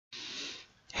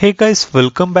Hey guys,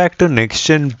 welcome back to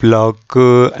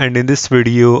NextGenBlogger, and in this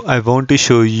video I want to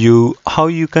show you how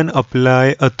you can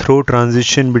apply a throw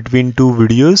transition between two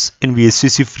videos in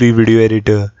VSDC free video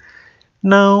editor.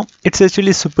 Now it's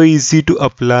actually super easy to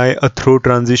apply a throw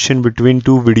transition between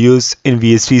two videos in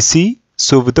VSDC.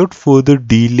 So without further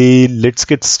delay, let's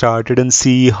get started and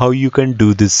see how you can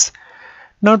do this.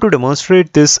 Now to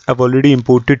demonstrate this, I've already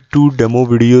imported two demo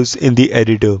videos in the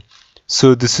editor.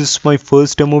 So this is my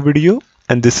first demo video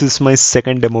and this is my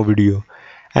second demo video.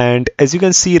 And as you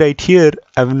can see right here,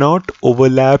 I've not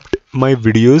overlapped my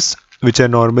videos, which I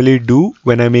normally do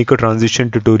when I make a transition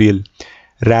tutorial.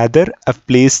 Rather, I've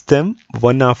placed them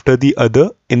one after the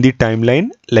other in the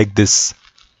timeline like this.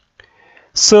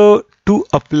 So to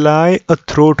apply a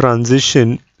throw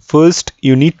transition, first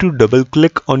you need to double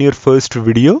click on your first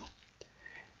video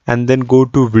and then go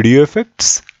to video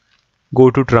effects,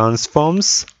 go to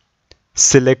transforms,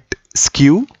 select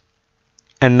skew,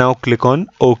 and now click on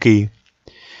OK.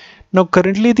 Now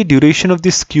currently the duration of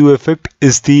the skew effect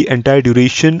is the entire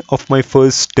duration of my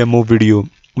first demo video,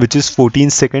 which is 14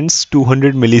 seconds,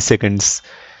 200 milliseconds.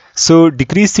 So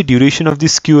decrease the duration of the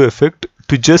skew effect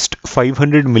to just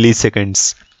 500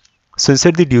 milliseconds. So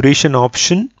inside the duration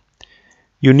option,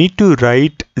 you need to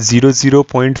write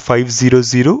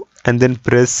 00.500 and then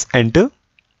press enter.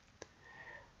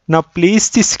 Now place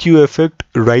the skew effect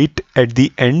right at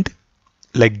the end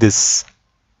like this.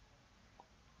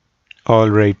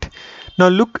 Alright. Now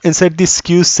look inside the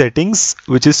skew settings,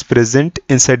 which is present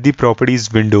inside the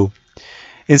properties window.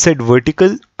 Inside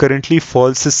vertical, currently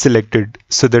false is selected,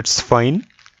 so that's fine.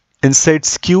 Inside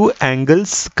skew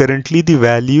angles, currently the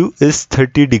value is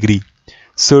 30 degree.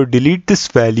 So delete this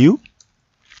value,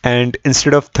 and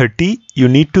instead of 30, you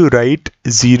need to write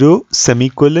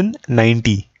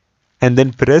 0:90 and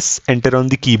then press enter on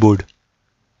the keyboard.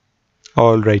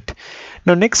 Alright.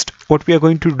 Now next, what we are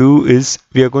going to do is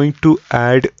we are going to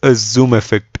add a zoom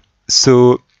effect.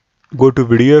 So go to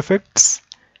video effects,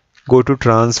 go to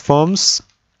transforms,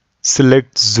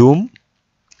 select zoom,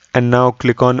 and now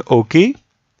click on OK.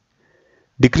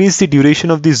 Decrease the duration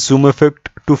of the zoom effect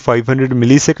to 500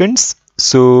 milliseconds.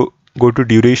 So go to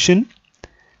duration,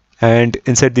 and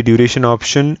inside the duration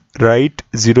option, write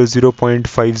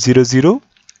 00.500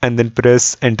 and then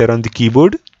press enter on the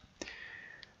keyboard.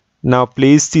 Now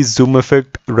place the zoom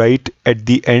effect right at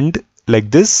the end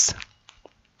like this.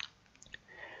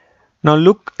 Now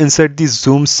look inside the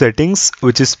zoom settings,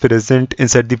 which is present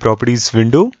inside the properties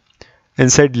window.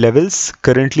 Inside levels,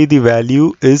 currently the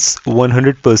value is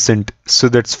 100%, so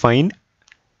that's fine.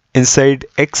 Inside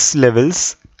X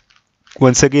levels,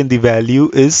 once again the value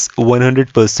is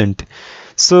 100%.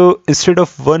 So instead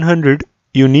of 100,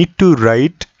 you need to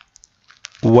write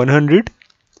 100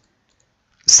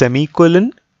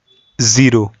 semicolon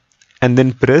 0 and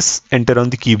then press enter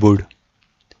on the keyboard.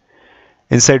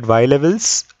 Inside Y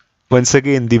levels, once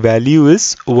again the value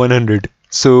is 100.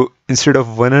 So instead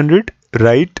of 100,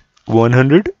 write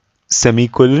 100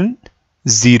 semicolon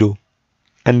 0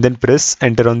 and then press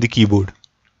enter on the keyboard.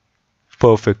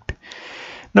 Perfect.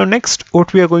 Now next,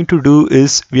 what we are going to do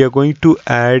is we are going to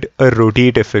add a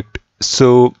rotate effect.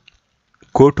 So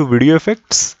go to video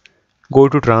effects, go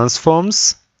to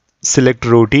transforms, select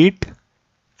rotate,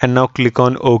 and now click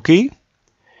on OK.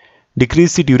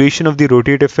 Decrease the duration of the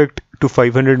rotate effect to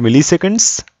 500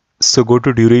 milliseconds. So go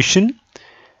to duration,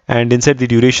 and inside the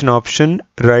duration option,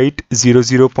 write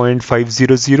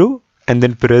 00.500 and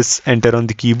then press enter on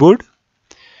the keyboard.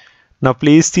 Now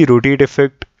place the rotate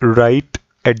effect right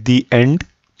at the end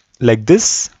like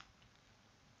this,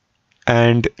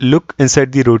 and look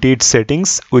inside the rotate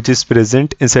settings, which is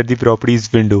present inside the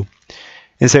properties window.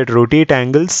 Inside rotate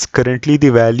angles, currently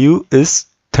the value is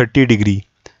 30 degree.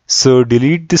 So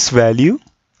delete this value,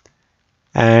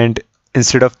 and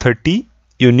instead of 30,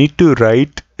 you need to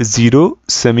write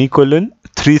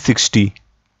 0:360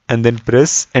 and then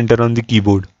press enter on the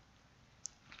keyboard.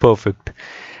 Perfect.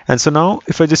 And so now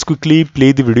if I just quickly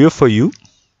play the video for you.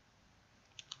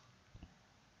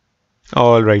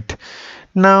 Alright.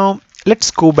 Now let's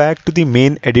go back to the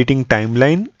main editing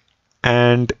timeline,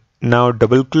 and now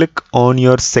double click on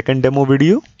your second demo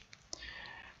video,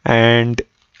 and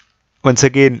once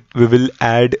again we will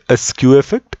add a skew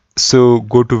effect. So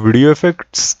go to video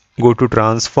effects, go to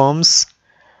transforms,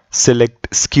 select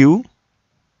skew,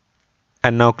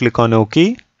 and now click on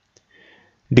OK.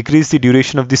 Decrease the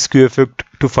duration of the skew effect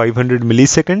to 500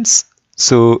 milliseconds.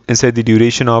 So inside the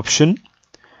duration option,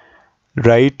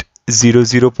 write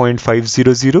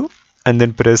 00.500 and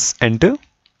then press enter.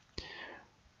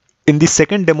 In the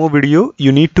second demo video,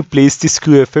 you need to place the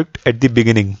skew effect at the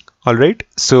beginning. Alright,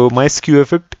 so my skew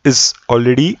effect is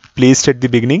already placed at the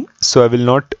beginning, so I will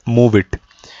not move it.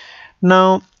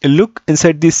 Now look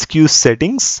inside the skew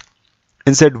settings.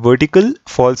 Inside vertical,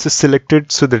 false is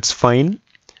selected, so that's fine.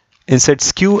 Inside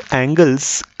skew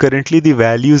angles, currently the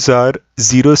values are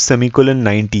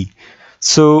 0:90.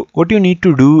 So what you need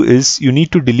to do is you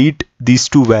need to delete these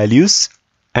two values,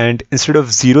 and instead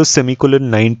of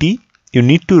 0:90, you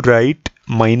need to write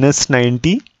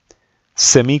 -90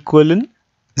 semicolon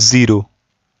 0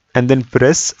 and then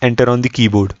press enter on the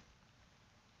keyboard.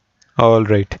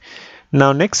 Alright,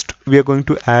 now next we are going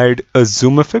to add a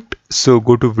zoom effect. So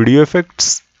go to video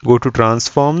effects, go to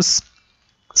transforms,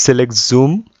 select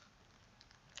zoom,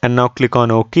 and now click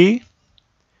on OK.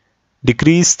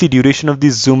 Decrease the duration of the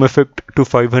zoom effect to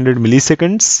 500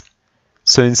 milliseconds.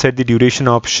 So inside the duration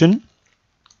option,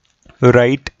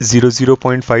 write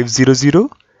 0.500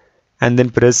 and then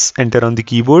press enter on the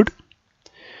keyboard.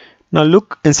 Now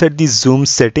look inside the zoom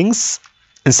settings.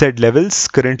 Inside levels,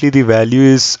 currently the value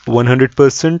is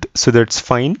 100%, so that's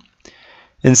fine.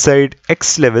 Inside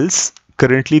X levels,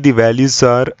 currently the values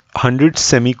are 100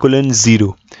 semicolon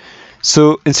 0.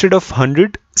 So instead of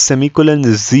 100 semicolon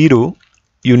 0,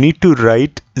 you need to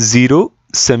write 0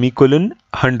 semicolon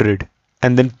 100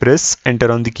 and then press enter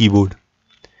on the keyboard.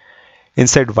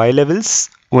 Inside Y levels,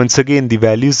 once again the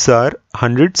values are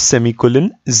 100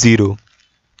 semicolon 0.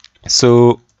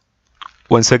 So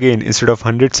once again, instead of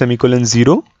 100 semicolon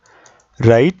 0,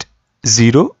 write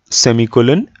 0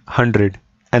 semicolon 100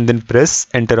 and then press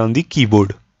enter on the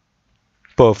keyboard.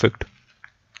 Perfect.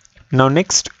 Now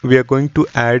next we are going to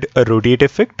add a rotate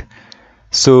effect.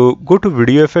 So go to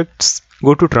video effects,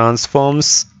 go to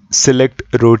transforms, select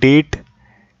rotate,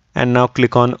 and now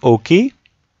click on OK.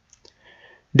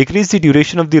 Decrease the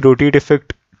duration of the rotate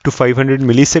effect to 500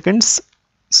 milliseconds.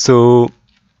 So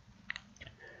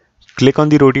click on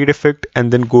the rotate effect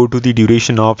and then go to the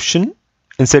duration option.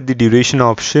 Inside the duration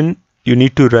option, you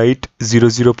need to write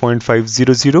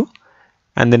 0.500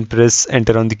 and then press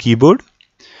enter on the keyboard.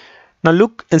 Now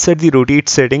look inside the rotate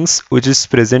settings, which is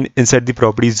present inside the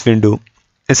properties window.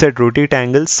 Inside rotate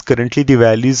angles, currently the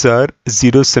values are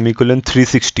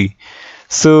 0:360.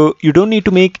 So you don't need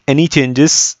to make any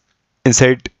changes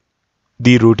inside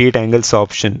the rotate angles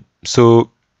option. So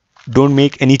don't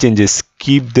make any changes,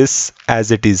 keep this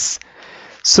as it is.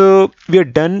 So we are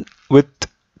done with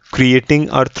creating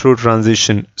our throw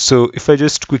transition. So if I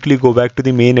just quickly go back to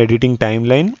the main editing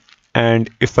timeline and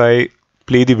if I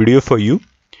play the video for you,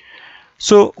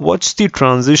 so watch the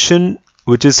transition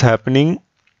which is happening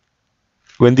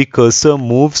when the cursor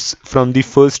moves from the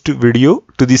first video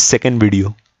to the second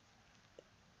video.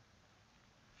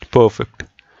 Perfect.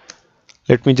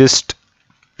 Let me just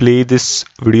play this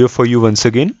video for you once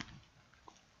again.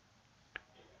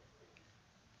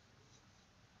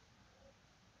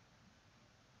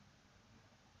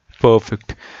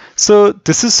 Perfect. So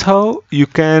this is how you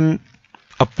can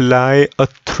apply a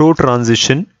throw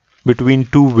transition between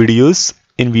two videos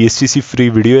in VSDC free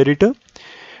video editor.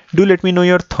 Do let me know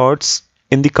your thoughts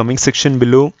in the comment section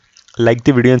below. Like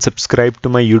the video and subscribe to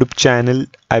my YouTube channel.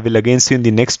 I will again see you in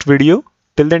the next video.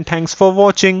 Till then, thanks for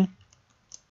watching.